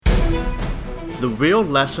The real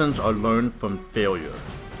lessons are learned from failure.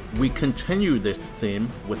 We continue this theme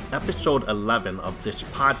with episode 11 of this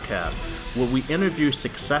podcast, where we interview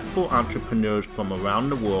successful entrepreneurs from around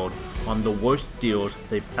the world on the worst deals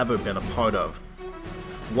they've ever been a part of.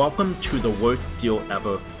 Welcome to the Worst Deal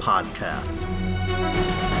Ever podcast.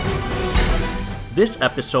 This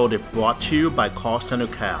episode is brought to you by Call Center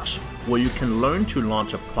Cash, where you can learn to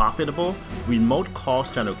launch a profitable remote call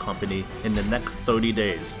center company in the next 30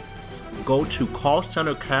 days. Go to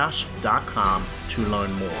callcentercash.com to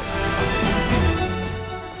learn more.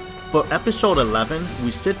 For episode 11,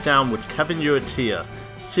 we sit down with Kevin Urrutia,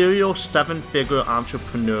 serial seven-figure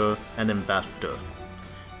entrepreneur and investor.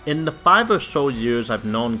 In the 5 or so years I've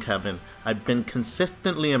known Kevin, I've been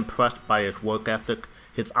consistently impressed by his work ethic,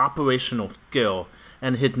 his operational skill,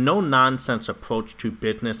 and his no-nonsense approach to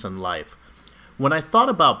business and life. When I thought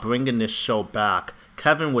about bringing this show back,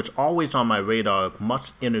 Kevin was always on my radar of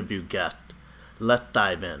must-interview guest. Let's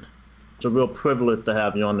dive in. It's a real privilege to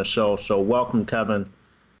have you on the show, so welcome, Kevin.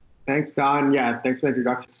 Thanks, Don. Yeah, thanks for the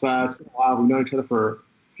introduction. It's been a while. We've known each other for a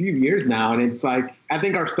few years now, and it's like, I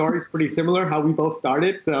think our story is pretty similar, how we both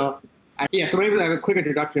started. So maybe I have a quick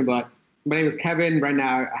introduction, but my name is Kevin. Right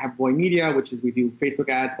now, I have Boy Media, which is we do Facebook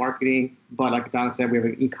ads, marketing, but like Don said, we have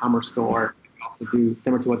an e-commerce store. We also do,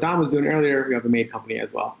 similar to what Don was doing earlier, we have a Made company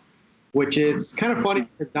as well, which is kind of funny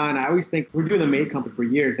because, Don, I always think we're doing the Made company for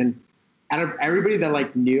years, and out of everybody that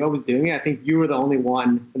like knew I was doing it, I think you were the only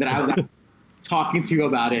one that I was talking to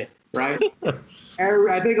about it, right?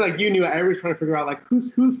 I think like you knew, everybody's trying to figure out like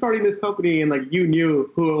who's starting this company, and like you knew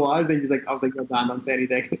who it was, and he's like, I was like, no, Don, don't say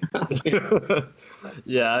anything.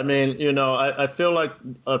 Yeah, I mean, I feel like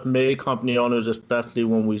Made company owners, especially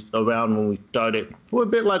when we started, we're a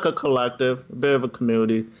bit like a collective, a bit of a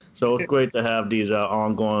community. So it's great to have these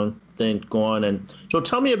ongoing things going. And so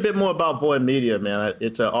tell me a bit more about Boy Media, man.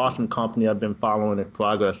 It's an awesome company. I've been following its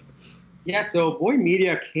progress. Yeah, so Boy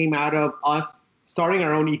Media came out of us starting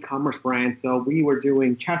our own e-commerce brand. So we were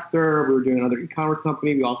doing Chester, we were doing another e-commerce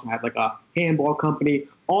company. We also had like a handball company,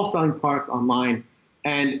 all selling products online.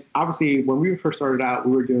 And obviously, when we first started out,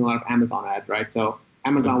 we were doing a lot of Amazon ads, right? So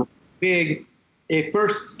Amazon was big. It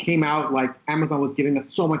first came out like Amazon was giving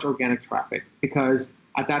us so much organic traffic because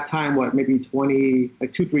at that time, maybe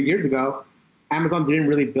 2-3 years ago, Amazon didn't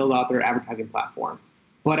really build out their advertising platform.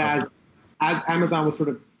 But as Amazon was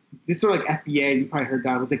this sort of like FBA, you probably heard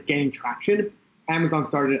that, was like getting traction, Amazon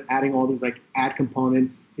started adding all these like ad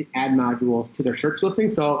components, the ad modules to their search listing.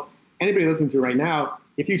 So anybody listening to it right now,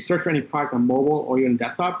 if you search for any product on mobile or even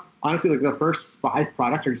desktop, honestly, like the first 5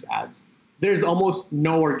 products are just ads. There's almost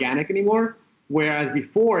no organic anymore. Whereas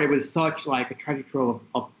before it was such like a treasure trove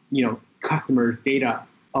of customers, data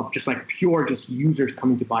of just like pure just users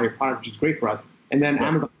coming to buy your product, which is great for us. And then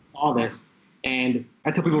Amazon saw this. And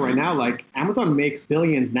I tell people right now, like Amazon makes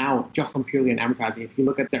billions now just on purely in advertising. If you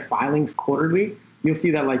look at their filings quarterly, you'll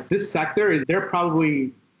see that like this sector they're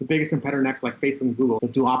probably the biggest competitor next to like Facebook and Google, the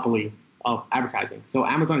duopoly of advertising. So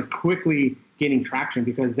Amazon is quickly gaining traction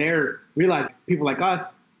because they're realizing people like us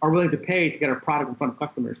are willing to pay to get our product in front of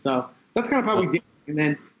customers. So that's kind of how we did. And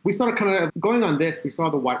then we started kind of going on this. We saw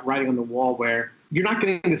the writing on the wall where you're not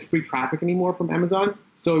getting this free traffic anymore from Amazon.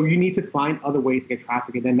 So you need to find other ways to get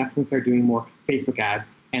traffic. And then that's when we started doing more Facebook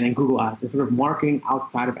ads and then Google ads and sort of marketing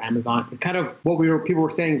outside of Amazon. And kind of what people were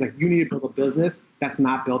saying is like, you need to build a business that's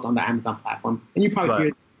not built on the Amazon platform. And you probably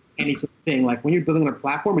hear any sort of thing. Like when you're building on a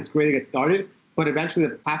platform, it's great to get started, but eventually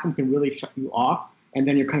the platform can really shut you off. And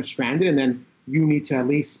then you're kind of stranded. And then you need to at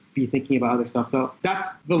least be thinking about other stuff. So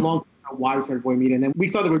that's the long why we started Boy Media. And then we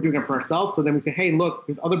saw that we were doing it for ourselves. So then we say, hey, look,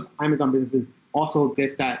 there's other Amazon businesses also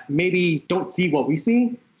this that maybe don't see what we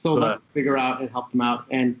see. So let's figure out and help them out.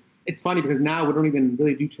 And it's funny because now we don't even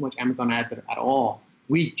really do too much Amazon ads at all.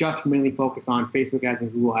 We just mainly focus on Facebook ads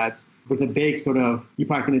and Google ads with a big sort of, you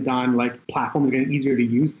probably seen it done, like platforms are getting easier to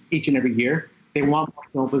use each and every year. They want more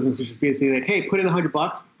small businesses just basically like, hey, put in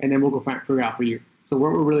 $100 and then we'll go figure it out for you. So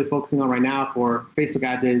what we're really focusing on right now for Facebook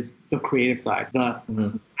ads is the creative side, the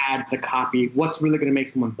ad, the copy, what's really going to make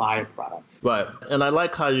someone buy a product. Right. And I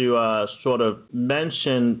like how you sort of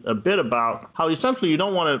mentioned a bit about how essentially you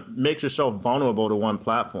don't want to make yourself vulnerable to one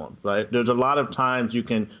platform, right? There's a lot of times you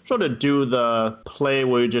can sort of do the play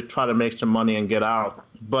where you just try to make some money and get out.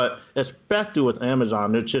 But especially with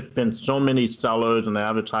Amazon, there's just been so many sellers and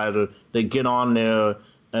advertisers, they get on there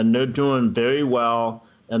and they're doing very well.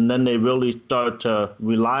 And then they really start to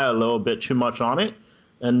rely a little bit too much on it.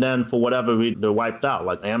 And then for whatever reason, they're wiped out.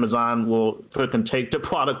 Like Amazon will freaking take the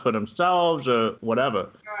product for themselves or whatever.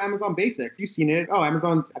 Amazon Basics, you've seen it. I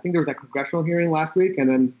think there was a congressional hearing last week. And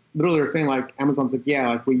then literally they're saying like, Amazon's like, yeah,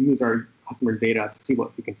 like we use our customers' data to see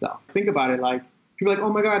what we can sell. Think about it, like people are like,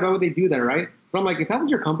 oh my God, why would they do that, right? But I'm like, if that was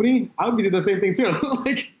your company, I would be doing the same thing too.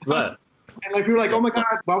 Like, right. And like people are like, oh my God,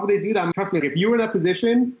 why would they do that? Trust me, if you were in that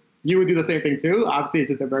position, you would do the same thing too. Obviously,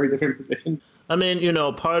 it's just a very different position. I mean,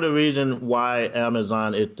 part of the reason why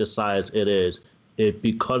Amazon decides it is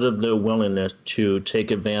because of their willingness to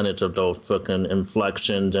take advantage of those freaking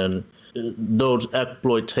inflections and those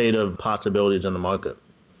exploitative possibilities in the market.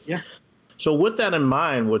 Yeah. So with that in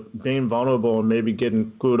mind, with being vulnerable and maybe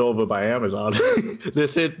getting screwed over by Amazon,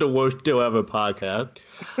 this is the Worst Deal Ever podcast.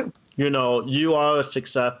 You are a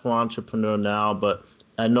successful entrepreneur now, but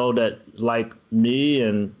I know that like me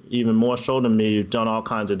and even more so than me, you've done all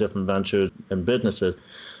kinds of different ventures and businesses.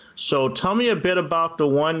 So tell me a bit about the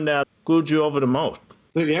one that screwed you over the most.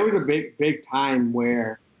 So there was a big time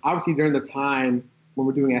where obviously during the time when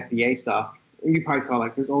we're doing FBA stuff, you probably saw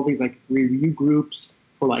like there's all these like review groups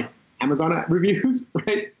for like Amazon reviews,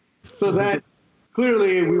 right? So that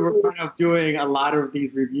clearly we were kind of doing a lot of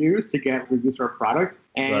these reviews to get reviews for our product.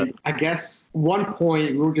 And right. I guess one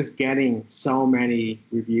point we were just getting so many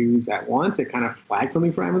reviews at once, it kind of flagged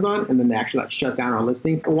something for Amazon, and then they actually like shut down our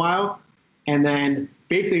listing for a while. And then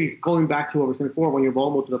basically going back to what we were saying before, when you're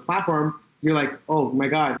vulnerable to the platform, you're like, oh my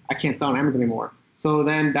God, I can't sell on Amazon anymore. So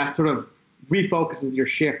then that sort of refocuses your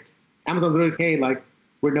shift. Amazon literally says, hey, like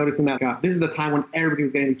we're noticing that this is the time when everybody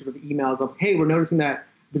was getting these sort of emails of, hey, we're noticing that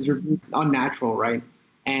this is unnatural, right?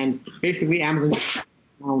 And basically Amazon just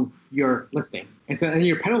on your listing. And so and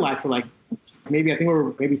you're penalized for like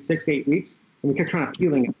maybe 6 to 8 weeks, and we kept trying to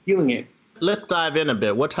peeling it. Let's dive in a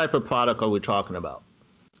bit. What type of product are we talking about?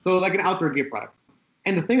 So like an outdoor gear product.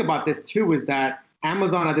 And the thing about this too is that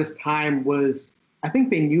Amazon at this time was, I think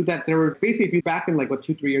they knew that there was basically, if you back in like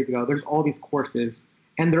 2-3 years ago, there's all these courses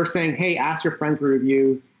and they're saying, hey, ask your friends for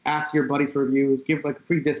reviews, ask your buddies for reviews, give like a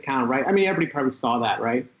free discount, right? I mean, everybody probably saw that,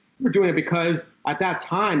 right? We're doing it because at that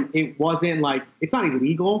time, it wasn't like, it's not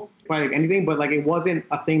illegal by like anything, but like it wasn't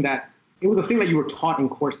a thing that, it was a thing that you were taught in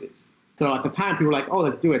courses. So at the time, people were like, oh,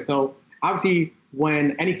 let's do it. So obviously,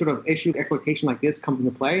 when any sort of issue exploitation like this comes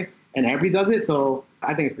into play and everybody does it, so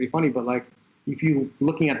I think it's pretty funny, but like if you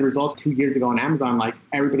looking at the results 2 years ago on Amazon, like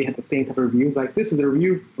everybody had the same type of reviews, like this is a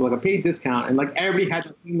review for like a paid discount, and like everybody had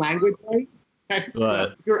the same language, right? Right. So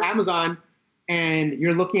if you're Amazon and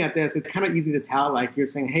you're looking at this, it's kind of easy to tell, like you're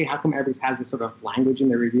saying, hey, how come everybody has this sort of language in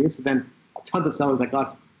their reviews? So then tons of sellers like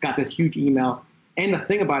us got this huge email. And the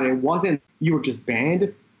thing about it wasn't you were just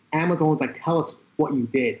banned. Amazon was like, tell us what you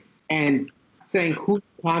did. And saying who you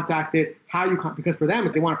contacted, how you because for them,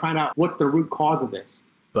 if they want to find out what's the root cause of this.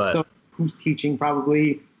 Right. So who's teaching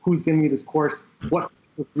probably, who's giving you this course, what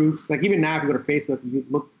groups. Like even now, if you go to Facebook,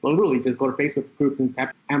 you literally just go to Facebook groups and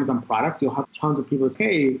tap Amazon products. You'll have tons of people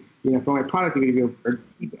say, hey, for my product, you're going to give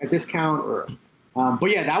you a discount. Or, but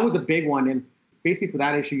yeah, that was a big one. And basically for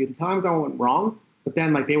that issue, you can tell Amazon went wrong, but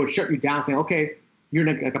then like they would shut you down saying, okay, you're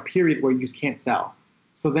in like a period where you just can't sell.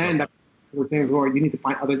 So then that we're saying, or you need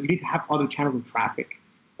to have other channels of traffic,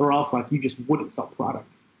 or else like you just wouldn't sell product.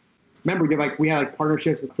 Remember, we had like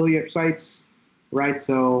partnerships with affiliate sites, right?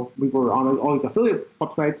 So we were on all these affiliate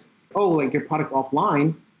websites. Oh, like your product's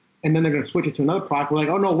offline, and then they're gonna switch it to another product. We're like,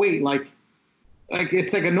 oh no, wait, like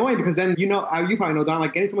it's like annoying because then you probably know, Don,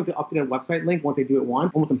 like getting someone to update a website link once they do it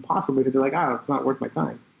once, almost impossible because they're like, it's not worth my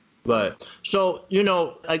time. Right. So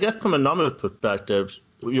I guess from a number of perspectives,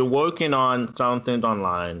 you're working on some things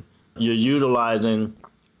online. You're utilizing,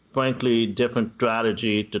 frankly, different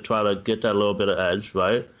strategies to try to get that little bit of edge,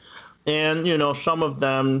 right? And, some of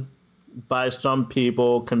them, by some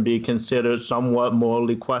people, can be considered somewhat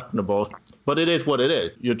morally questionable. But it is what it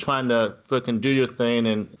is. You're trying to freaking do your thing,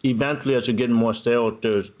 and eventually, as you're getting more sales,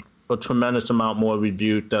 there's a tremendous amount more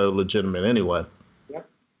reviews that are legitimate anyway. Yep.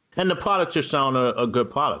 And the products you're selling are a good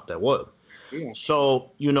product that works. Yeah.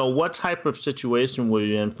 So, what type of situation were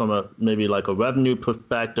you in from maybe like a revenue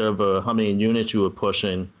perspective, or how many units you were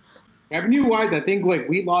pushing? Revenue-wise, I think like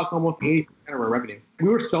we lost almost 80% of our revenue. We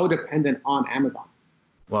were so dependent on Amazon.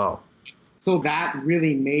 Wow. So that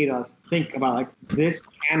really made us think about like this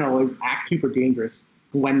channel is actually super dangerous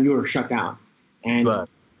when you're shut down. And right.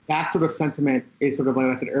 That sort of sentiment is sort of like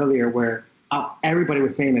I said earlier, where everybody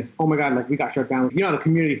was saying this, oh my God, like we got shut down. The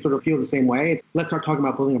community sort of feels the same way. Let's start talking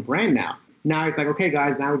about building a brand now. Now it's like, okay,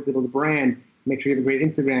 guys, now we build a brand. Make sure you have a great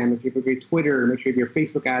Instagram, make sure you have a great Twitter, make sure you have your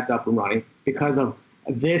Facebook ads up and running because of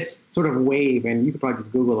this sort of wave. And you could probably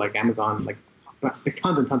just Google like Amazon, like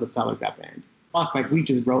tons and tons of sellers at the end. Plus, like we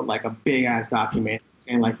just wrote like a big ass document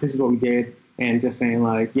saying like, this is what we did. And just saying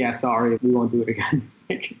like, yeah, sorry, we won't do it again.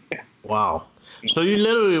 Yeah. Wow. So you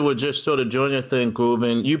literally were just sort of doing your thing,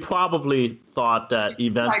 grooving. You probably thought that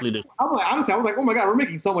eventually. Honestly, I was like, oh my God, we're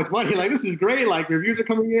making so much money. Like, this is great. Like, reviews are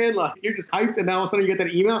coming in. Like, you're just hyped. And now all of a sudden you get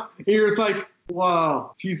that email and you're just like,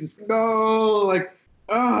 whoa, Jesus, no. Like,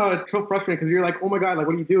 oh, it's so frustrating because you're like, oh my God, like,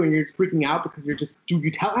 what are you doing? You're just freaking out because do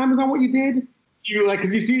you tell Amazon what you did? You like,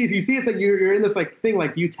 because you see, it's like you're in this like thing.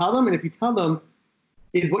 Like, do you tell them? And if you tell them,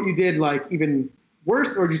 is what you did like even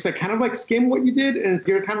worse, or just like kind of like skim what you did? And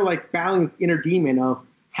you're kind of like battling this inner demon of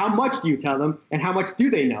how much do you tell them and how much do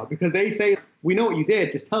they know? Because they say, we know what you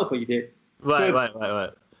did, just tell us what you did. Right.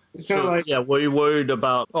 So, like, yeah, were you worried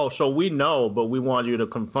about, so we know, but we want you to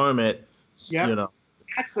confirm it, you know?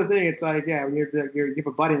 That's the thing. It's like, yeah, when you have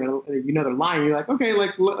a buddy and you know they're lying, you're like, okay,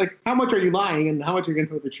 like how much are you lying and how much are you going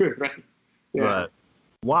to tell the truth, right? Yeah. Right.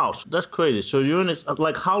 Wow, that's crazy. So you're in this,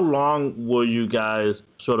 like, how long were you guys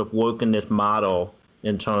sort of working this model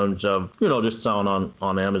in terms of, just selling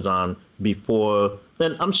on Amazon before?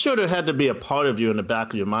 And I'm sure there had to be a part of you in the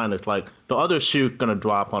back of your mind that's like, the other shoe's going to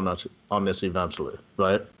drop on this eventually,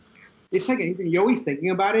 right? It's like anything. You're always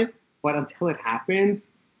thinking about it, but until it happens,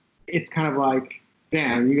 it's kind of like,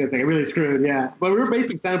 damn, you guys like really screwed, yeah. But we were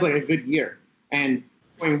basically set up like a good year and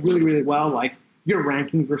going really, really well. Like, your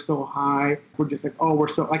rankings were so high. We're just like, oh, we're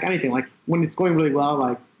so, like anything. Like, when it's going really well,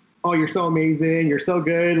 like, oh, you're so amazing, you're so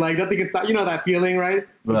good. Like, nothing can stop, that feeling, right?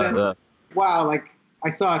 Right. Wow, like, I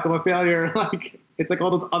suck, I'm a failure. Like, it's like all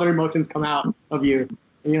those other emotions come out of you.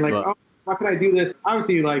 And you're like, oh, how can I do this?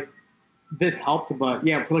 Obviously, like, this helped, but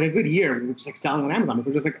yeah, for like a good year, we were just like selling on Amazon.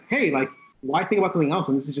 We're just like, hey, like, why think about something else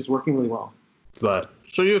when this is just working really well? Right.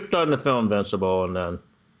 So you're starting to feel invincible, and then,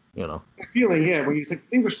 feeling, yeah, where you say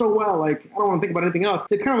things are so well, like, I don't want to think about anything else.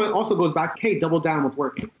 It kind of also goes back to, hey, double down what's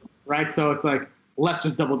working, right? So it's like, let's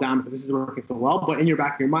just double down because this is working so well. But in your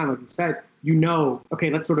back of your mind, like you said, okay,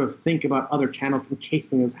 let's sort of think about other channels in case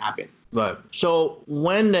things happen. Right. So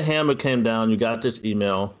when the hammer came down, you got this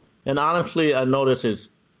email, and honestly, I know this is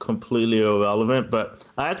completely irrelevant, but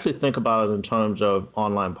I actually think about it in terms of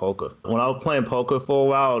online poker. When I was playing poker for a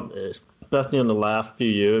while, especially in the last few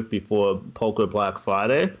years before Poker Black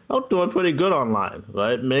Friday, I was doing pretty good online,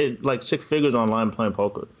 right? Made like 6 figures online playing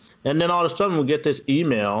poker. And then all of a sudden we get this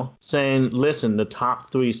email saying, listen, the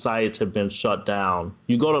top 3 sites have been shut down.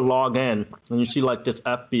 You go to log in and you see like this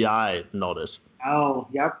FBI notice. Oh,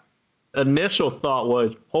 yep. Initial thought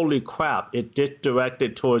was, holy crap, it just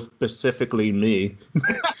directed towards specifically me.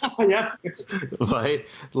 Yeah. Right?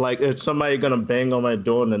 Like, is somebody going to bang on my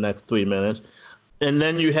door in the next 3 minutes? And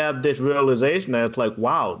then you have this realization that it's like,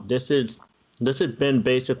 wow, this has been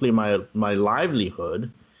basically my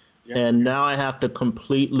livelihood. Yeah. And now I have to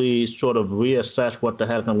completely sort of reassess what the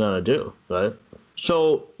heck I'm going to do, right?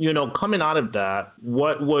 So, coming out of that,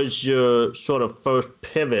 what was your sort of first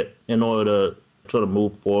pivot in order to sort of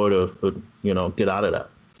move forward or get out of that?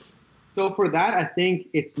 So for that, I think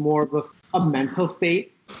it's more of a mental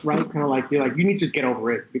state, right? Kind of like you're like, you need to just get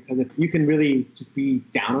over it, because if you can really just be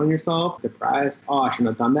down on yourself, depressed, oh, I shouldn't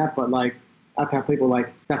have done that. But like, I've had people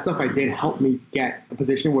like, that stuff I did helped me get a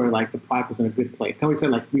position where like the product was in a good place. Kind of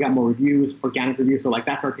said, like, we got more reviews, organic reviews, so like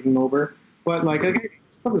that started taking over. But like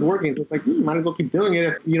stuff is working, so it's like, might as well keep doing it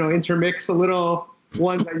if, intermix a little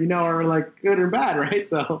ones that are like good or bad, right?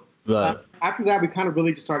 So right. After that, we kind of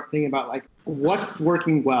really just started thinking about like, what's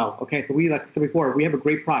working well. Okay, so like I said before, we have a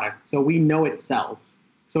great product, so we know it sells.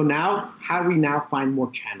 So now, how do we now find more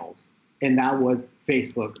channels? And that was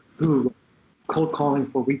Facebook, Google, cold calling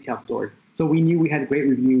for retail stores. So we knew we had great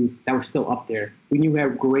reviews that were still up there. We knew we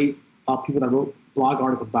had great people that wrote blog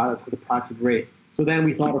articles about us because the products are great. So then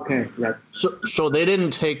we thought, okay, right. So they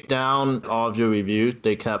didn't take down all of your reviews;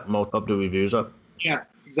 they kept most of the reviews up. Yeah,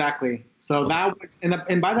 exactly. So that was,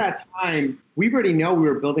 and by that time, we already know we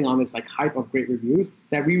were building on this like hype of great reviews,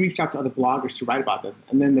 that we reached out to other bloggers to write about this,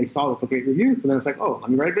 and then they saw this great reviews, so then it's like, oh,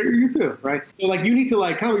 let me write a great review too, right? So like, you need to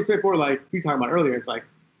like, kind of say before, like we talked about earlier, it's like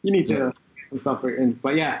you need to get some stuff in.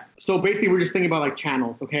 But yeah, so basically we're just thinking about like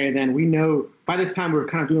channels, okay? And then we know by this time we're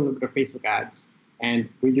kind of doing a little bit of Facebook ads, and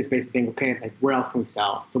we just basically think, okay, like where else can we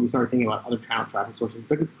sell? So we started thinking about other channel traffic sources,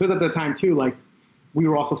 because at the time too, like we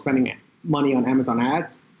were also spending money on Amazon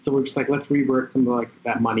ads. So we're just like, let's revert some of like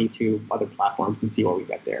that money to other platforms and see what we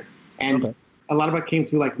get there. And a lot of it came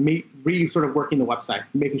to like sort of working the website,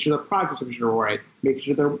 making sure the product descriptions are right, making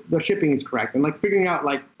sure the shipping is correct, and like figuring out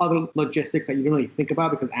like other logistics that you didn't really think about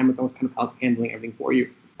because Amazon was kind of handling everything for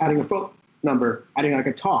you. Adding a phone number, adding like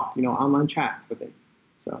a talk, online chat with it.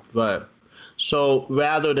 So right. So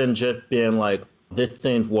rather than just being like, this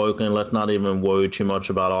thing's working, let's not even worry too much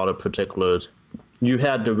about all the particulars, you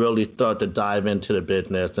had to really start to dive into the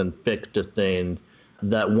business and fix the things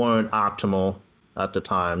that weren't optimal at the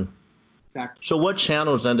time. Exactly. So what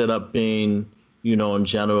channels ended up being, in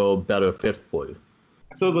general, better fit for you?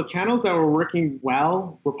 So the channels that were working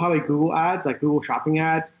well were probably Google ads, like Google Shopping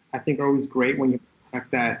ads. I think are always great when you check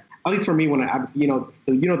that. At least for me, when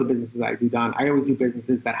the businesses I do done, I always do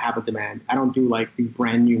businesses that have a demand. I don't do like these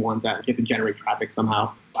brand new ones that get to generate traffic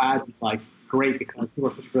somehow. Ads, it's like great because people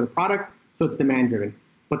are searching for the product, so it's demand driven.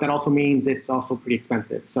 But that also means it's also pretty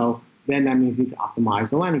expensive. So then that means you need to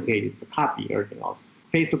optimize the landing pages, the copy, everything else.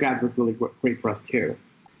 Facebook ads work really great for us too.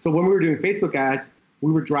 So when we were doing Facebook ads,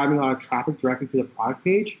 we were driving a lot of traffic directly to the product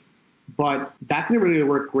page, but that didn't really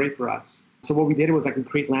work great for us. So what we did was we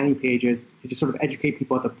create landing pages to just sort of educate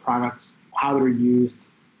people about the products, how they're used,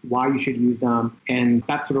 why you should use them, and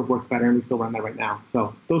that sort of works better, and we still run that right now.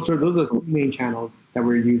 So those are the main channels that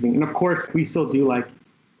we're using. And of course, we still do like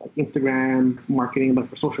Instagram marketing, like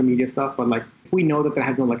for social media stuff, but like we know that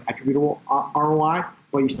has no like attributable ROI,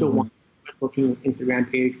 but you still want looking at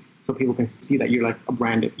Instagram page so people can see that you're like a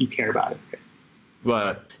brand that you care about it.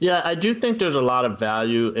 Right. Yeah, I do think there's a lot of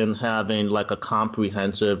value in having like a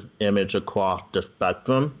comprehensive image across the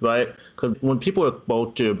spectrum, right? Because when people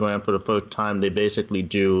expose to your brand for the first time, they basically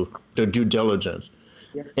do their due diligence.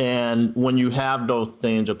 Yeah. And when you have those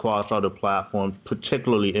things across other platforms,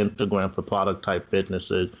 particularly Instagram for product type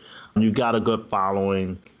businesses, you got a good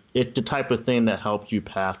following. It's the type of thing that helps you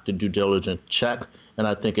pass the due diligence check, and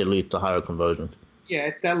I think it leads to higher conversions. Yeah,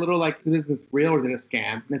 it's that little like, is this real or is it a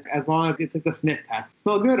scam? And it's, as long as it's like the sniff test.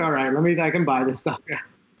 Smell good? All right, I can buy this stuff.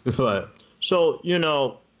 Right. So,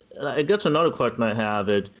 I guess another question I have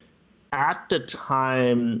is, at the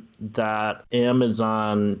time that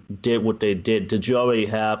Amazon did what they did you already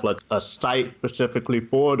have like a site specifically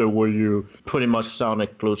for it, or were you pretty much selling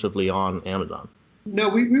exclusively on Amazon? No,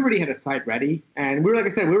 we already had a site ready, and we were, like I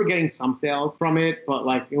said, we were getting some sales from it, but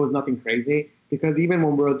like it was nothing crazy, because even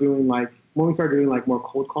when we started doing like more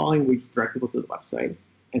cold calling, we just direct people to the website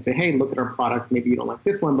and say, hey, look at our product. Maybe you don't like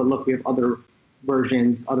this one, but look, we have other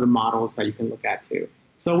versions, other models that you can look at too.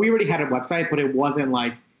 So we already had a website, but it wasn't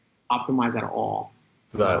like optimized at all.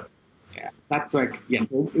 So, yeah, that's like, yeah.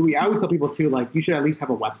 I always tell people too, like you should at least have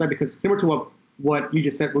a website, because similar to what you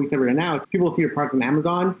just said, what we said right now, it's people see your product on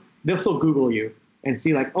Amazon, they'll still Google you and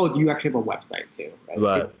see like, oh, do you actually have a website too?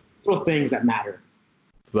 Right. It's little things that matter.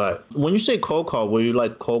 Right. When you say cold call, were you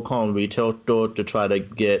like cold calling retail stores to try to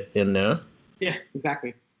get in there? Yeah,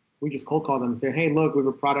 exactly. We just cold call them and say, hey, look, we have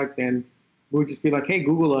a product, and we would just be like, hey,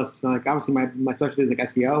 Google us. And like, obviously my specialty is like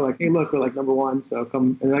SEO. Like, hey, look, we're like number one, so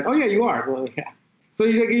come. And they're like, oh yeah, you are. Well, yeah. So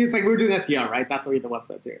it's like we're doing SEO, right? That's why we have the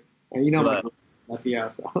website too. And right.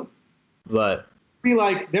 SEO, so. Right.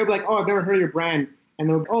 They'll be like, oh, I've never heard of your brand, and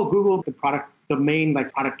they'll Google the product, the main like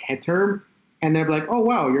product head term, and they're like, oh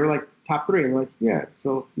wow, you're like top 3. And we're like, yeah,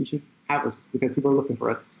 so you should have us because people are looking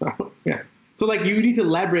for us. So yeah. So like you need to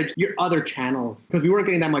leverage your other channels, because we weren't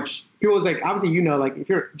getting that much. People was like, obviously, like if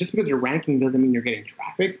you're just because you're ranking doesn't mean you're getting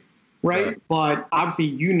traffic, right? But obviously,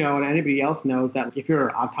 and anybody else knows that if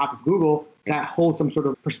you're on top of Google, that holds some sort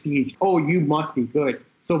of prestige. Oh, you must be good.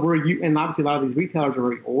 So and obviously a lot of these retailers are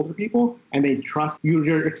very older people, and they trust you.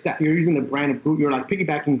 You're using the brand of Google. You're like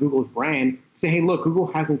piggybacking Google's brand. Say, hey, look, Google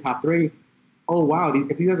has in top 3. Oh wow,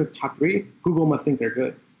 if these are the top 3, Google must think they're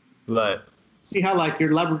good. Right. See how like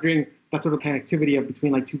you're leveraging that sort of connectivity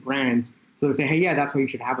between like two brands. So they say, hey, yeah, that's why you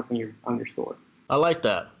should have us on your store. I like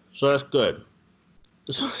that. So that's good.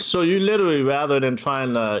 So you literally, rather than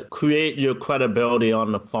trying to create your credibility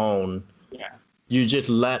on the phone, you just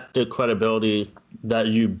let the credibility that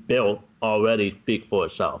you built already speak for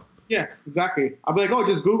itself. Yeah, exactly. I'll be like, oh,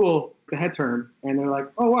 just Google the head term. And they're like,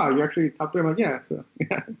 oh, wow, you're actually top 3. I'm like, yeah. So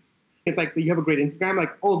yeah. It's like you have a great Instagram.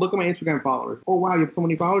 Like, oh, look at my Instagram followers. Oh, wow, you have so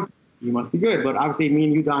many followers. You must be good. But obviously, me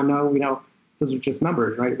and you, Don, know, those are just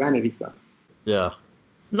numbers, right? Vanity stuff. Yeah.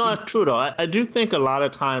 No, it's true, though. I do think a lot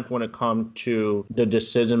of times when it comes to the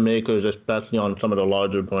decision makers, especially on some of the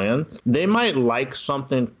larger brands, they might like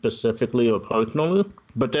something specifically or personally,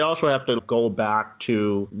 but they also have to go back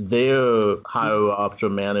to their higher-ups or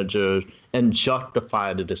managers and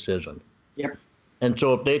justify the decision. Yep. And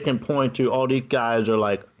so if they can point to, oh, these guys are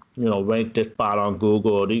like, ranked this spot on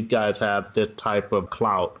Google, or these guys have this type of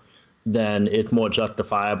clout, then it's more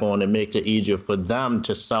justifiable, and it makes it easier for them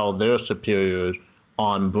to sell their superiors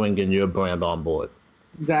on bringing your brand on board.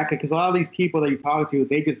 Exactly, because a lot of these people that you talk to,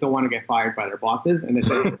 they just don't want to get fired by their bosses, and they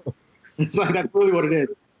say, it's like that's really what it is.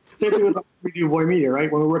 Same thing with we do Voy Media,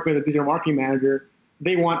 right? When we work with a digital marketing manager,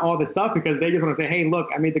 they want all this stuff because they just want to say, hey, look,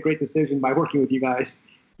 I made the great decision by working with you guys.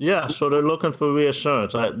 Yeah, so they're looking for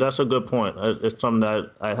reassurance. That's a good point. It's something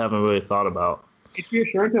that I haven't really thought about. It's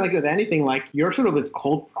reassurance, and like with anything, like you're sort of this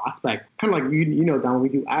cold prospect, kind of like Don, when we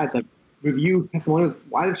do ads, like reviews, testimonials,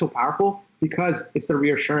 why they're so powerful? Because it's the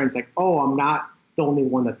reassurance, like, oh, I'm not the only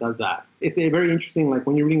one that does that. It's a very interesting, like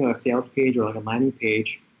when you're reading a sales page or like a landing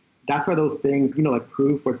page, that's why those things, like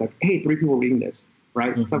proof where it's like, hey, 3 people reading this,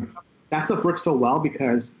 right? Mm-hmm. So that stuff works so well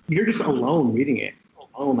because you're just alone reading it.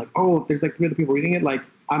 Alone, like, oh, if there's like 3 other people reading it, like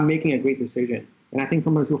I'm making a great decision. And I think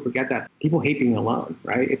sometimes people forget that people hate being alone,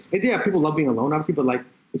 right? Yeah, people love being alone, obviously, but like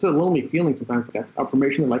it's a lonely feeling sometimes. That's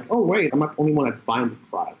affirmation of like, oh, wait, I'm not the only one that's buying this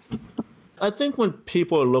product. I think when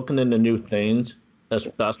people are looking into new things,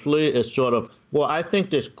 especially, it's sort of, well, I think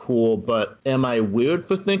this is cool, but am I weird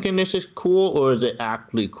for thinking this is cool, or is it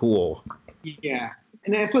actually cool? Yeah,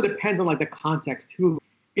 and that's what depends on like the context too.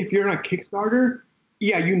 If you're on a Kickstarter,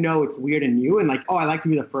 yeah, it's weird and new, and like, oh, I like to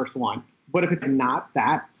be the first one. But if it's not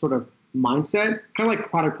that sort of mindset, kind of like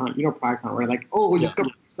Product Hunt, Product Hunt, right? Like, oh, you discover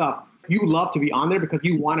stuff. You love to be on there because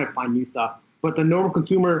you want to find new stuff. But the normal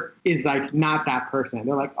consumer is like not that person.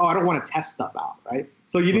 They're like, oh, I don't want to test stuff out, right?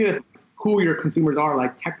 So you need to who your consumers are.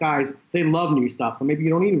 Like tech guys, they love new stuff. So maybe you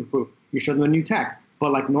don't need proof. You show them the new tech.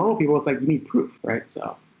 But like normal people, it's like you need proof, right?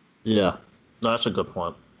 So yeah, no, that's a good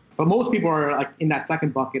point. But most people are like in that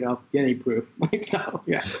second bucket of getting proof. Like so,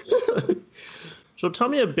 yeah. So tell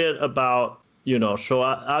me a bit about, so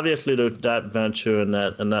obviously there's that venture and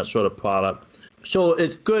that sort of product. So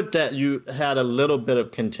it's good that you had a little bit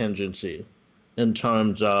of contingency in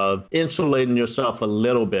terms of insulating yourself a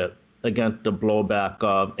little bit against the blowback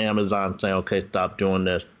of Amazon saying, okay, stop doing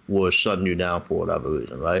this, we're shutting you down for whatever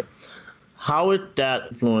reason, right? How has that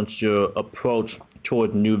influenced your approach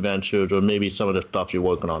towards new ventures or maybe some of the stuff you're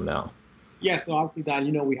working on now? Yeah, so obviously,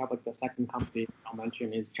 Dan, we have like the second company I'll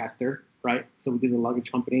mention is Chester, right? So we did the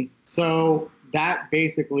luggage company. So that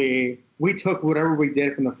basically, we took whatever we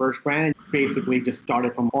did from the first brand and basically just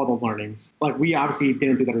started from all the learnings. Like we obviously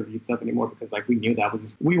didn't do that review stuff anymore because like we knew that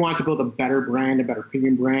was we wanted to build a better brand, a better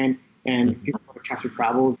premium brand, and people go to Chester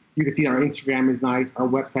Travels. You can see our Instagram is nice, our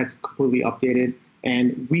website's completely updated,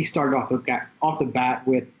 and we started off the bat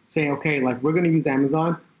with saying, okay, like we're going to use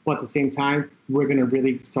Amazon, but at the same time, we're going to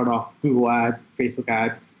really start off Google ads, Facebook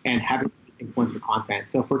ads, and having influencer content.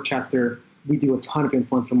 So for Chester, we do a ton of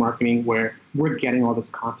influencer marketing where we're getting all this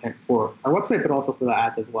content for our website, but also for the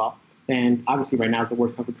ads as well. And obviously right now it's the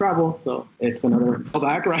worst time for travel, so it's another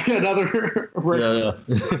callback, right? Another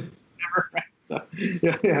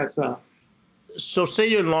So say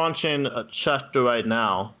you're launching Chester right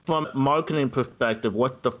now. From a marketing perspective,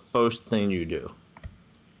 what's the first thing you do?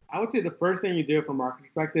 I would say the first thing you do from a marketing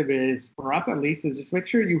perspective is, for us at least, is just make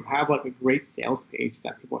sure you have like a great sales page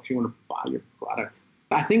that people actually want to buy your product.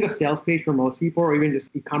 I think a sales page for most people, or even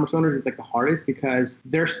just e-commerce owners, is like the hardest because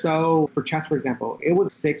they're so, for Chess, for example, it was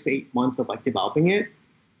 6-8 months of like developing it.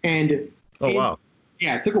 And wow.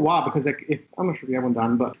 Yeah, it took a while because like I'm not sure if you have one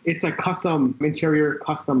done, but it's like custom interior,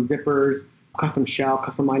 custom zippers, custom shell,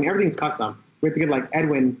 custom lining, everything's custom. We have to get like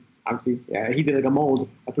Edwin, obviously, he did like a mold,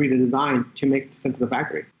 a 3D design to send to the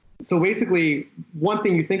factory. So basically, one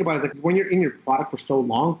thing you think about is like when you're in your product for so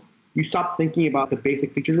long, you stop thinking about the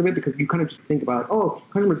basic features of it because you kind of just think about, oh,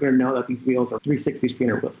 customers are going to know that these wheels are 360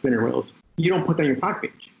 spinner wheels. You don't put that on your product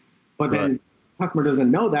page. But then the customer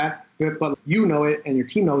doesn't know that, but you know it and your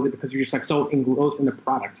team knows it because you're just like so engrossed in the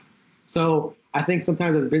product. So I think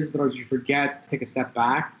sometimes as business owners, you forget to take a step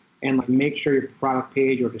back and like make sure your product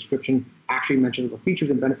page or description actually mentions the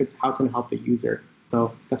features and benefits, how it's going to help the user.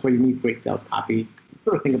 So that's why you need great sales copy.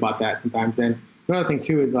 Sort of think about that sometimes. And another thing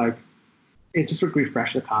too is like, it's just sort of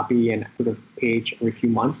refresh the copy and sort of page every few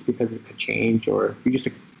months because it could change or you just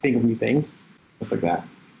like, think of new things, stuff like that.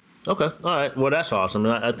 Okay. All right. Well, that's awesome.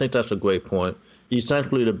 And I think that's a great point.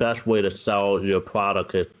 Essentially, the best way to sell your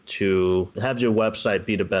product is to have your website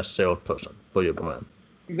be the best salesperson for your brand.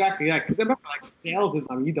 Exactly. Yeah. Because remember, like sales is,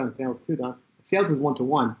 you've done sales too, Don. Sales is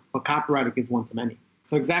one-to-one, but copywriting is one-to-many.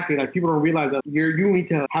 So exactly, like people don't realize that you need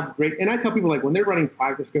to have great, and I tell people like when they're writing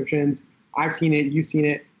product descriptions, I've seen it, you've seen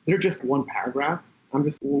it, they're just one paragraph. I'm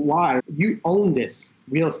just, why? You own this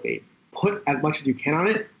real estate. Put as much as you can on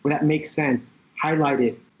it where that makes sense. Highlight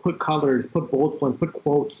it, put colors, put bold points, put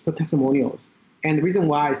quotes, put testimonials. And the reason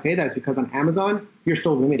why I say that is because on Amazon, you're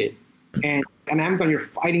so limited. And on Amazon, you're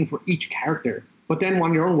fighting for each character. But then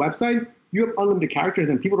on your own website, you have unlimited characters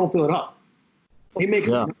and people don't fill it up. It makes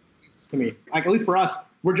sense to me. Like, at least for us,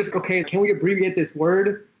 we're just, okay, can we abbreviate this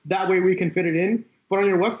word? That way we can fit it in. But on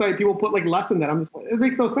your website, people put like less than that. It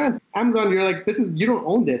makes no sense. Amazon, you're like, you don't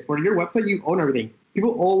own this. But your website, you own everything.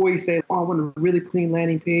 People always say, oh, I want a really clean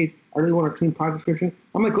landing page. I really want a clean product description.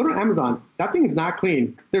 I'm like, go to Amazon. That thing is not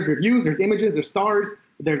clean. There's reviews, there's images, there's stars,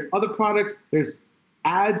 there's other products, there's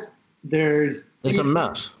ads, It's a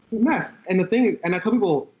mess. And the thing, and I tell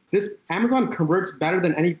people, this Amazon converts better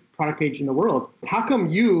than any product page in the world. How come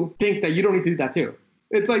you think that you don't need to do that too?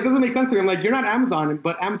 It's like, doesn't make sense to me. I'm like, you're not Amazon,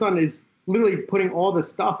 but Amazon is literally putting all this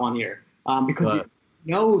stuff on here because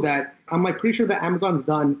you know that. I'm like pretty sure that Amazon's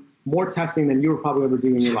done more testing than you were probably ever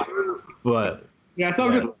doing in your life. Right. Yeah. So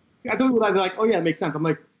I told people that, they're like, oh yeah, it makes sense. I'm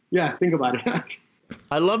like, yes, think about it.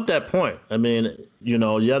 I love that point. I mean,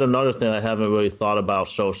 yet another thing I haven't really thought about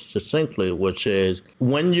so succinctly, which is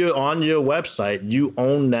when you're on your website, you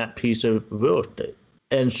own that piece of real estate.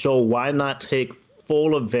 And so why not take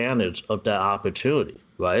full advantage of that opportunity,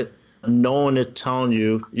 right? No one is telling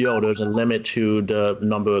you, there's a limit to the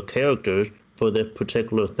number of characters for this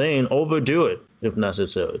particular thing. Overdo it if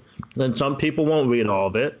necessary. And some people won't read all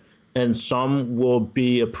of it, and some will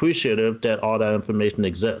be appreciative that all that information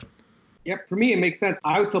exists. Yep, for me it makes sense.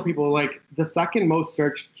 I always tell people like the second most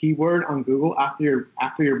searched keyword on Google after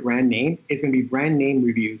your brand name is going to be brand name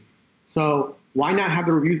reviews. So why not have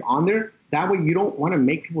the reviews on there? That way you don't want to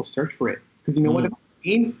make people search for it, because you know what that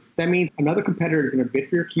means? That means another competitor is going to bid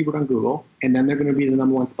for your keyword on Google, and then they're going to be the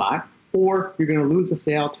number one spot, or you're going to lose the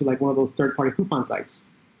sale to like one of those third-party coupon sites,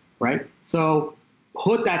 right? So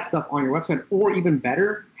put that stuff on your website, or even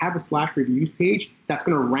better, have a / reviews page that's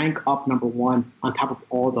going to rank up number one on top of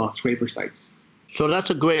all the scraper sites. So that's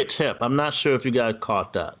a great tip. I'm not sure if you guys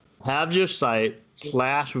caught that. Have your site /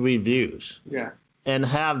 reviews. Yeah. And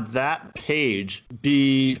have that page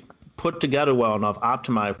be put together well enough,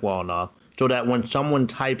 optimized well enough, so that when someone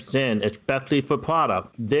types in, especially for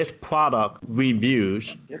product, this product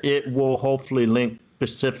reviews, it will hopefully link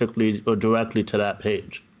specifically or directly to that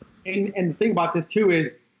page. And the thing about this too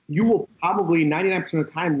is you will probably 99% of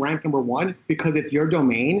the time rank number one because it's your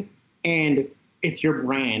domain and it's your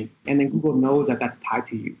brand, and then Google knows that that's tied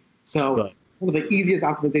to you. So it's one of the easiest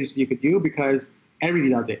optimizations you could do because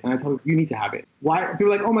everybody does it, and I tell you, you need to have it. Why? People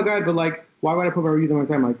are like, oh my god, but like, why would I put my reviews on my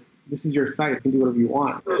site? I'm like, this is your site. You can do whatever you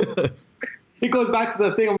want. It goes back to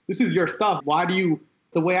the thing. This is your stuff. Why do you?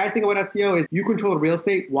 The way I think about SEO is you control the real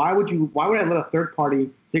estate. Why would I let a third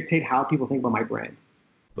party dictate how people think about my brand?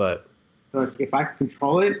 But so if I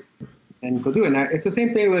control it, then go do it. And it's the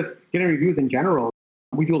same thing with getting reviews in general.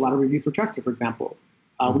 We do a lot of reviews for Chester, for example.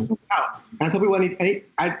 We send it out. And I tell people,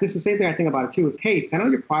 this is the same thing I think about it too. It's, hey, send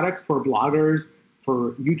out your products for bloggers,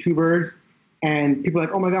 for YouTubers. And people are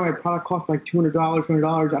like, oh my God, my product costs like $200,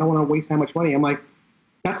 $200. I don't want to waste that much money. I'm like,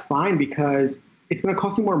 that's fine, because it's going to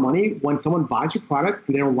cost you more money when someone buys your product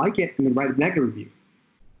and they don't like it and they write a negative review.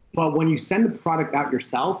 But when you send the product out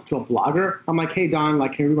yourself to a blogger, I'm like, hey, Don,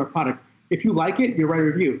 like, can you read my product? If you like it, you write a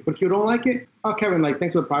review. But if you don't like it, oh, Kevin, like,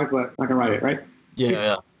 thanks for the product, but I'm not going to write it, right?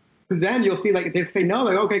 Yeah. Because then you'll see, like, if they say no,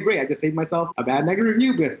 like, okay, great, I just saved myself a bad negative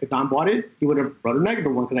review. But if Don bought it, he would have wrote a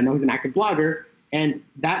negative one because I know he's an active blogger. And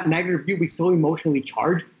that negative review will be so emotionally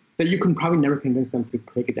charged that you can probably never convince them to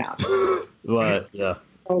take it down. Right, yeah.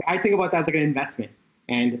 So I think about that as like an investment.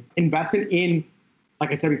 And investment in,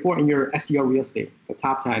 like I said before, in your SEO real estate, the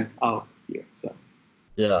top 10 of here. So.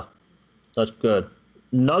 Yeah, that's good.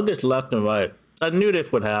 Nuggets left and right. I knew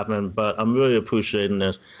this would happen, but I'm really appreciating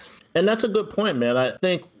this. And that's a good point, man. I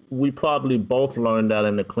think we probably both learned that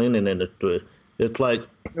in the cleaning industry. It's like,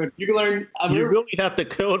 you can learn. You really have to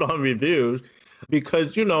kill it on reviews,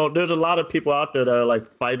 because, there's a lot of people out there that are like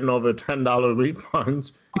fighting over $10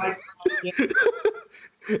 refunds.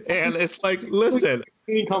 And it's like, listen.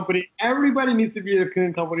 Cleaning company. Everybody needs to be a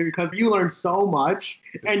cleaning company because you learn so much,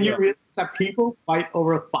 and you realize that people fight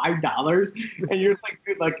over $5, and you're like,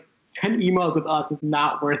 dude, like 10 emails with us is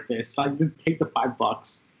not worth this. Like, just take the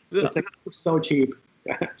 $5. Yeah. It's like so cheap.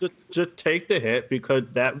 just take the hit, because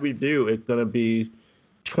that review is going to be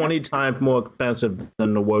 20 times more expensive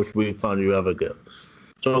than the worst refund you ever get.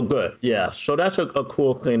 So good, yeah. So that's a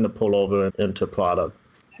cool thing to pull over into product.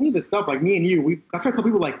 Any of this stuff, like me and you, that's why I tell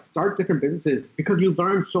people, like, start different businesses, because you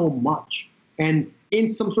learn so much. And in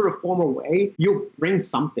some sort of formal way, you'll bring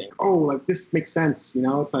something. Oh, like, this makes sense,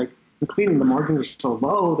 It's like, in cleaning, the margins are so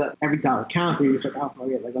low that every dollar counts, and you're just like, oh,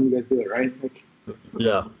 yeah, like, let me guys do it, right? Like,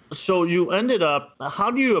 yeah. So you ended up, how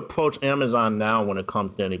do you approach Amazon now when it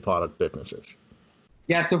comes to any product businesses?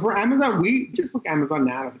 Yeah, so for Amazon, we just look at Amazon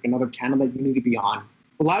now as like another channel that you need to be on.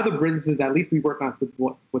 A lot of the businesses, at least we work on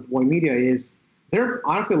with Voy Media, is they're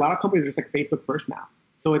honestly, a lot of companies are just like Facebook first now.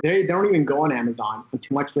 So they don't even go on Amazon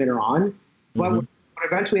until much later on. But what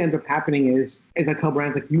eventually ends up happening is I tell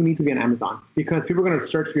brands, like, you need to be on Amazon, because people are going to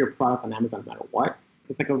search for your product on Amazon no matter what.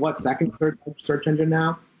 It's like a second, third search engine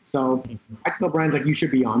now. So I tell brands, like, you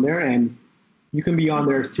should be on there, and you can be on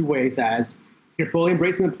there as two ways: as you're fully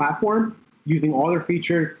embracing the platform, using all their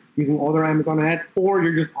features, using all their Amazon ads, or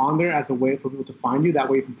you're just on there as a way for people to find you. That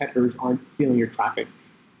way competitors aren't stealing your traffic,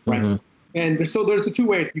 right? So And there's the two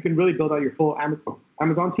ways you can really build out your full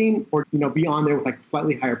Amazon team, or be on there with like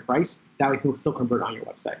slightly higher price. That way, you'll still convert on your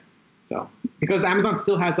website. So because Amazon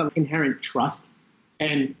still has some inherent trust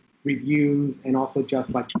and reviews, and also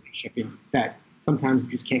just like shipping that sometimes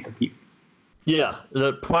you just can't compete. Yeah,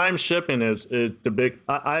 the Prime shipping is the big.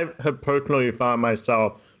 I have personally found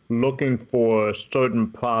myself looking for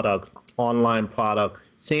certain products, online product,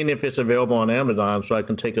 seeing if it's available on Amazon so I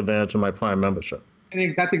can take advantage of my Prime membership. I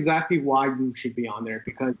think that's exactly why you should be on there,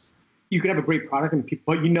 because you could have a great product, and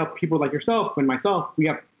people like yourself and myself, we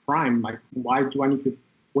have Prime. Like, why do I need to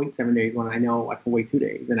wait 7 days when I know I can wait 2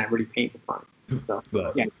 days and I already paid for Prime? So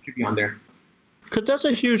Right. Yeah, you should be on there. Because that's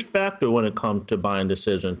a huge factor when it comes to buying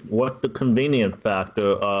decisions. What's the convenient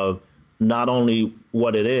factor of not only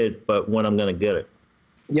what it is, but when I'm going to get it?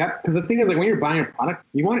 Yeah, because the thing is, like, when you're buying a product,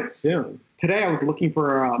 you want it soon. Today, I was looking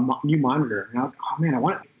for a new monitor, and I was like, oh man,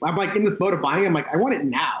 I'm like in this mode of buying it. I'm like, I want it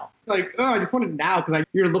now. It's like, oh, I just want it now, because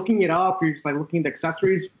you're looking it up, you're just like looking at the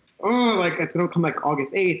accessories. Oh, like it's gonna come like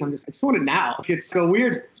August 8th. I just want it now. It's a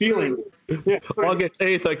weird feeling. Yeah, August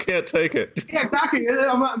 8th, I can't take it. Yeah, exactly.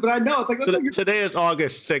 But I know it's like Today is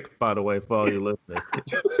August 6th, by the way, for all you listeners.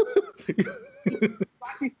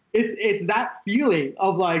 It's that feeling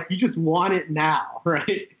of like you just want it now,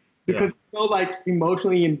 right? Because you're so like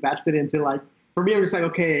emotionally invested into, like, for me, I'm just like,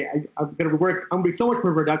 okay, I'm gonna work. I'm gonna be so much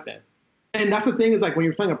more productive. And that's the thing, is like when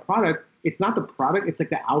you're selling a product, it's not the product, it's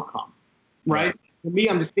like the outcome, right? Right. For me,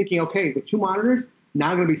 I'm just thinking, okay, with 2 monitors,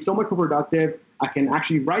 now I'm gonna be so much more productive. I can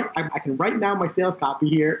actually write. I can write down my sales copy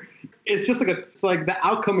here. It's just like it's like the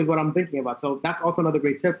outcome is what I'm thinking about. So that's also another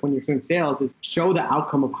great tip when you're doing sales, is show the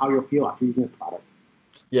outcome of how you'll feel after using the product.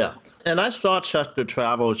 Yeah. And I saw Chester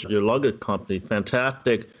Travels, your luggage company.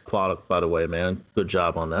 Fantastic product, by the way, man. Good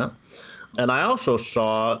job on that. And I also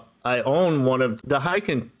I own one of the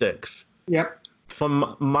hiking sticks. Yep.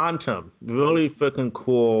 From Montum. Really freaking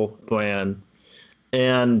cool brand.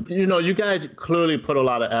 And, you guys clearly put a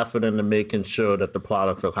lot of effort into making sure that the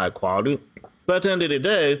products are high quality. But at the end of the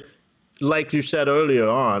day, like you said earlier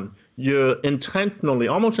on, you're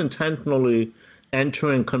almost intentionally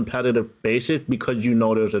entering competitive spaces because you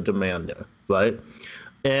know there's a demand there, right?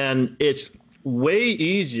 And it's way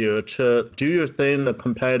easier to do your thing in the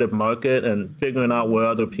competitive market and figuring out where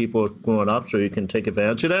other people are growing up so you can take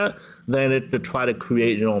advantage of that than to try to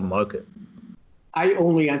create your own market. I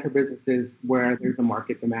only enter businesses where there's a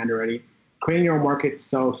market demand already. Creating your own market is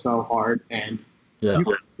so hard, and you can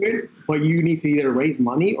do it, but you need to either raise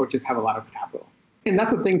money or just have a lot of capital. And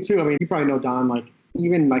that's the thing too. I mean, you probably know, Don, like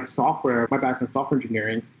even like software, my background in software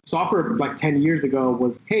engineering, software like 10 years ago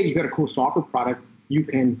was, hey, you got a cool software product, you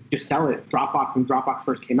can just sell it. Dropbox, when Dropbox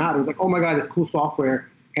first came out, it was like, oh my God, this cool software.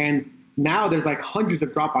 And now there's like hundreds of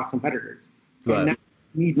Dropbox competitors. Right. And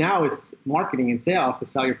need now is marketing and sales to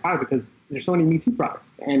sell your product, because there's so many Me Too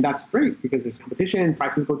products. And that's great because there's competition,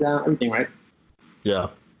 prices go down, everything, right? Yeah,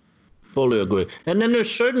 fully agree. And then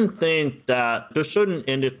there's certain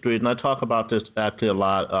industries, and I talk about this actually a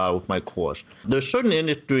lot with my course. There's certain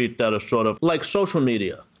industries that are sort of like social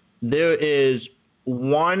media. There is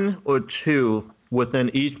 1 or 2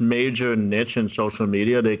 within each major niche in social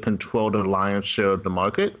media. They control the lion's share of the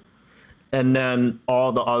market. And then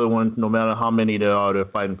all the other ones, no matter how many there are, they're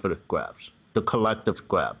fighting for the scraps, the collective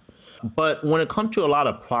scrap. But when it comes to a lot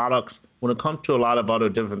of products, when it comes to a lot of other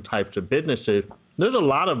different types of businesses, there's a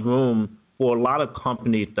lot of room for a lot of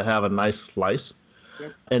companies to have a nice slice.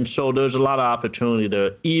 Yep. And so there's a lot of opportunity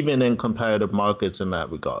there, even in competitive markets in that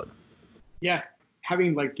regard. Yeah,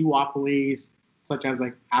 having like duopolies, such as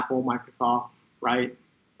like Apple, Microsoft, right?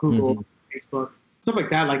 Google, Facebook, stuff like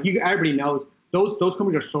that. Like everybody knows those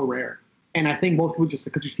companies are so rare. And I think most people, just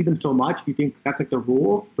because you see them so much, you think that's like the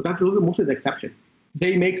rule, but that's mostly the exception.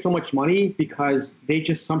 They make so much money because they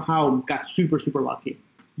just somehow got super lucky.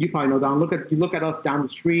 You probably know, Don. You look at us down the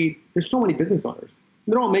street. There's so many business owners.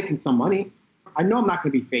 They're all making some money. I know I'm not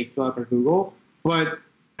going to be Facebook or Google, but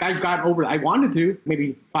I got over it. I wanted to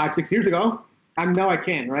maybe 5-6 years ago. I know I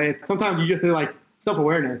can, right? Sometimes you just feel like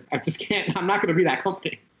self-awareness. I just can't. I'm not going to be that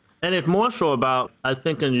company. And it's more so about, I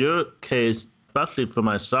think in your case, especially for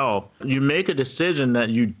myself, you make a decision that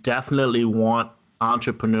you definitely want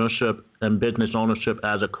entrepreneurship and business ownership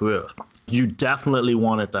as a career. You definitely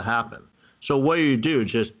want it to happen. So what do?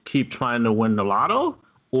 Just keep trying to win the lotto?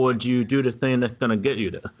 Or do you do the thing that's going to get you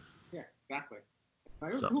there? Yeah, exactly.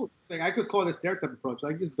 Cool. It's like, I could call it a stair-step approach.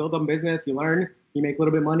 Like, just build a business, you learn, you make a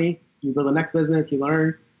little bit of money, you build the next business, you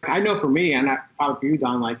learn. I know for me, and I probably for you,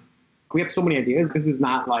 Don, like, we have so many ideas. This is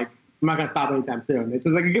not like, I'm not going to stop anytime soon. It's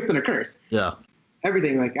just like a gift and a curse. Yeah.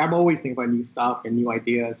 Everything. Like, I'm always thinking about new stuff and new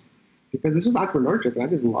ideas because it's just entrepreneurship. And I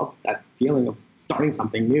just love that feeling of starting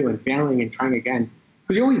something new and failing and trying again.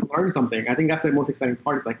 Because you always learn something. I think that's the most exciting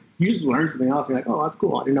part. It's like you just learn something else. You're like, oh, that's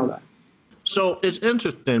cool. I didn't know that. So it's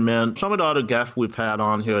interesting, man. Some of the other guests we've had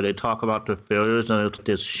on here, they talk about their failures and it's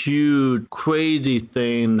this huge, crazy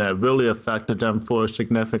thing that really affected them for a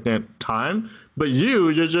significant time. But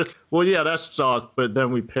you're just, well, yeah, that sucked, but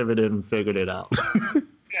then we pivoted and figured it out.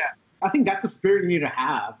 Yeah, I think that's the spirit you need to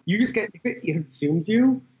have. You just get, if it consumes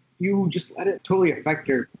you, you just let it totally affect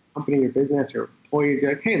your company, your business, your employees.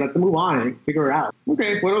 You're like, hey, let's move on and figure it out.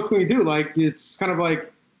 Okay, what else can we do? Like, it's kind of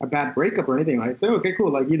like a bad breakup or anything. Like, so, okay,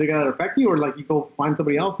 cool. Like, either gotta affect you or like you go find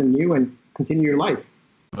somebody else and you and continue your life.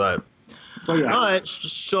 Right. So, yeah. All right.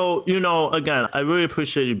 So, again, I really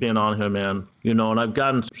appreciate you being on here, man. And I've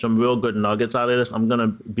gotten some real good nuggets out of this. I'm going to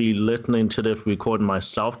be listening to this recording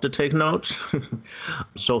myself to take notes.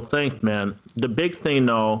 So thanks, man. The big thing,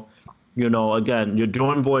 though, again, you're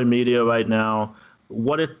doing Void Media right now.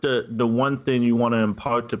 What is the one thing you want to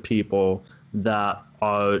impart to people that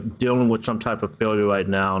are dealing with some type of failure right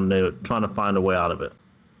now and they're trying to find a way out of it?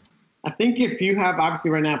 I think if you have, obviously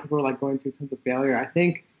right now, people are like going through tons of failure. I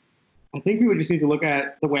think people just need to look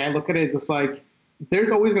at, the way I look at it is just like, there's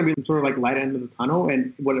always going to be some sort of like light end of the tunnel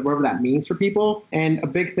and whatever that means for people. And a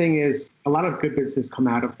big thing is a lot of good businesses come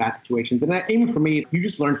out of bad situations. And even for me, you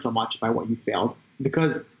just learn so much by what you failed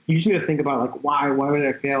because you just need to think about like, why did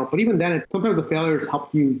I fail? But even then, sometimes the failures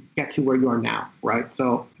help you get to where you are now, right?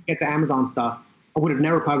 So get the Amazon stuff. I would have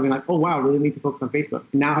never probably been like, oh, wow, I really need to focus on Facebook.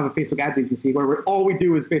 And now I have a Facebook ads agency where all we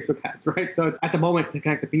do is Facebook ads, right? So it's at the moment to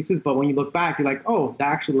connect the pieces. But when you look back, you're like, oh, that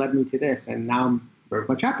actually led me to this. And now I'm very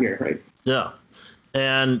much happier, right? Yeah.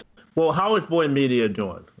 And, well, how is Void Media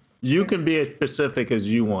doing? You can be as specific as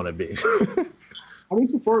you want to be. I mean,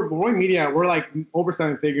 so for Void Media, we're like over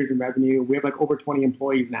 7 figures in revenue. We have like over 20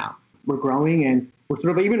 employees now. We're growing and we're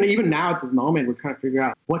sort of even now at this moment, we're trying to figure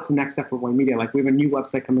out what's the next step for Void Media. Like we have a new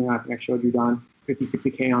website coming out. I think I showed you, Don, 50,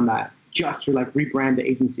 60K on that just to like rebrand the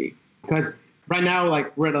agency. Because right now,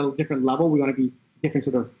 like we're at a different level. We want to be different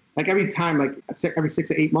sort of like every time, like every 6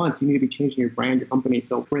 to 8 months, you need to be changing your brand, your company.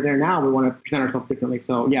 So we're there now. We want to present ourselves differently.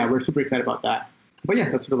 So yeah, we're super excited about that. But yeah,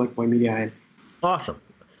 that's sort of like Void Media. And awesome.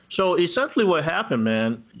 So essentially what happened,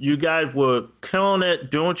 man, you guys were killing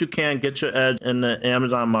it, doing what you can, get your edge in the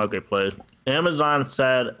Amazon marketplace. Amazon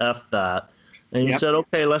said, F that. And you said,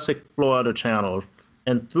 okay, let's explore other channels.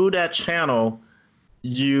 And through that channel,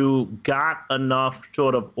 you got enough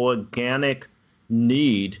sort of organic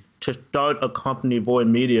need to start a company, Void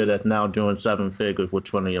Media, that's now doing 7 figures with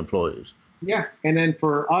 20 employees. Yeah. And then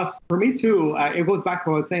for us, for me too, it goes back to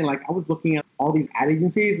what I was saying. Like I was looking at all these ad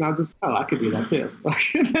agencies and I was just, oh, I could do that too.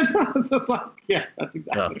 And then I was just like, yeah, that's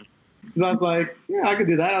exactly it. So I was like, yeah, I could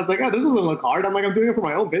do that. I was like, oh, this doesn't look hard. I'm like, I'm doing it for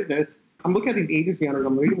my own business. I'm looking at these agency owners.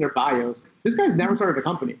 I'm reading their bios. This guy's never started a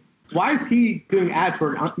company. Why is he doing ads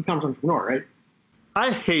for an e-commerce entrepreneur, right?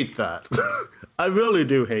 I hate that. I really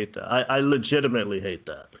do hate that. I legitimately hate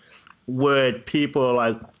that. Where people are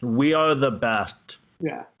like, we are the best.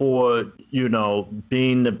 Yeah. Or,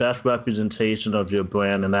 being the best representation of your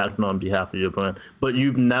brand and acting on behalf of your brand. But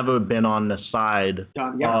you've never been on the side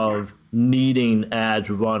of needing ads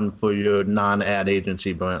run for your non-ad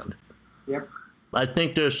agency brand. Yep. I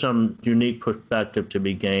think there's some unique perspective to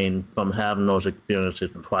be gained from having those experiences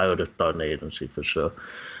prior to starting an agency for sure.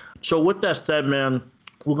 So with that said, man,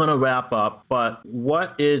 we're going to wrap up, but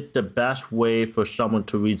what is the best way for someone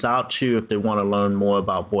to reach out to you if they want to learn more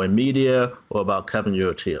about Void Media or about Kevin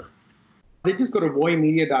Urrutia? They just go to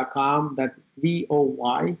voidmedia.com. That's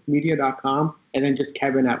VOY media.com. And then just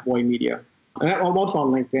Kevin at Void Media. And I'm also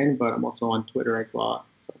on LinkedIn, but I'm also on Twitter as well.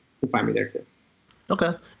 So you can find me there too.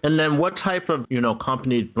 Okay. And then what type of,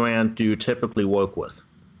 company brand do you typically work with?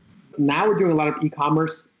 Now we're doing a lot of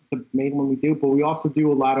e-commerce, the main one we do, but we also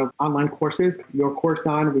do a lot of online courses. Your course,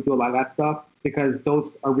 Don, we do a lot of that stuff because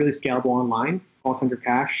those are really scalable online, all under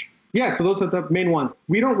cash. Yeah, so those are the main ones.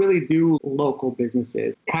 We don't really do local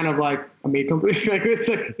businesses, kind of like a Made company. It's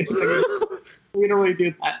like we don't really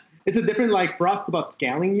do that. It's a different, for us, it's about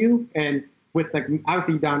scaling you. And with,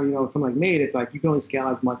 obviously, Don, something like Made, it's like you can only scale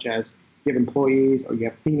as much as you have employees or you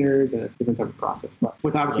have cleaners, and it's a different type of process. But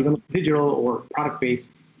with obviously something digital or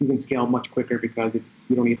product-based, you can scale much quicker because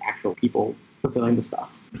you don't need actual people fulfilling the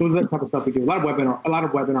stuff. Those are the type of stuff we do. A lot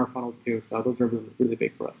of webinar funnels too. So those are really, really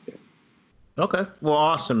big for us too. Okay. Well,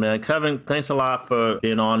 awesome, man. Kevin, thanks a lot for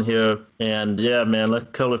being on here. And yeah, man, let's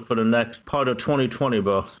kill it for the next part of 2020,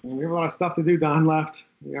 bro. We have a lot of stuff to do, Don, left.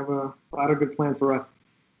 We have a lot of good plans for us.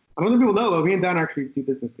 I don't think people know, but me and Don actually do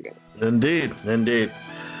business together. Indeed.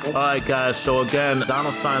 All right, guys. So again,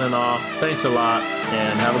 Donald signing off. Thanks a lot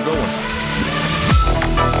and have a good one.